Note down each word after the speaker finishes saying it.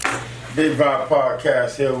Vybez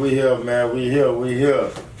Podcast here. We here, man. We here.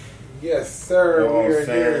 Yes, sir. You know what I'm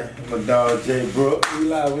saying? My dog J Brooks. We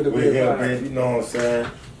live with a We big here, vibe. baby. You know what I'm saying?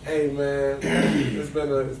 Hey, man. it's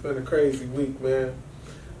been a crazy week, man.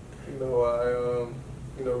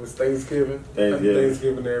 It's Thanksgiving. Happy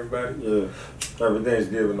Thanksgiving to everybody. Yeah. Happy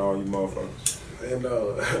Thanksgiving to all you motherfuckers. And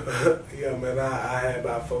yeah, man, I had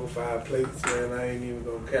about 4 or 5 plates, man. I ain't even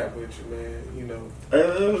gonna cap with you, man.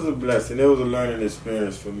 It was a blessing. It was a learning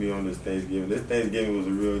experience for me on this Thanksgiving. This Thanksgiving was a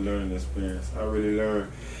real learning experience. I really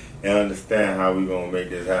learned and understand how we gonna make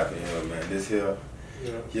this happen here, man. This here,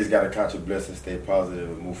 you just gotta count your blessings, stay positive,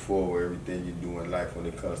 and move forward with everything you do in life when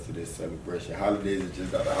it comes to this celebration. Holidays are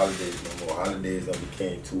just not the holidays no more. Holidays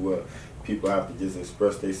became too well. People have to just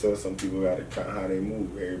express themselves. Some people gotta count how they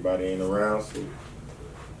move. Everybody ain't around, so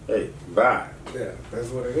hey, bye. Yeah, that's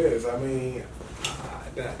what it is. I mean,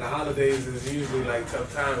 the holidays is usually like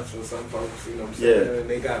tough times for some folks, you know what I'm saying? Yeah. And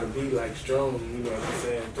they gotta be like strong, you know what I'm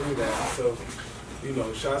saying, through that. So,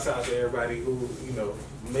 shouts out to everybody who,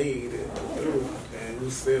 made it through and who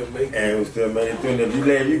still making it. And who still made it through. And if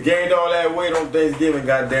you gained all that weight on Thanksgiving,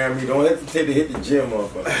 goddamn me, don't hesitate to hit the gym,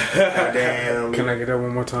 motherfucker. Goddamn. Can I get that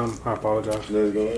one more time? I apologize. Let's go.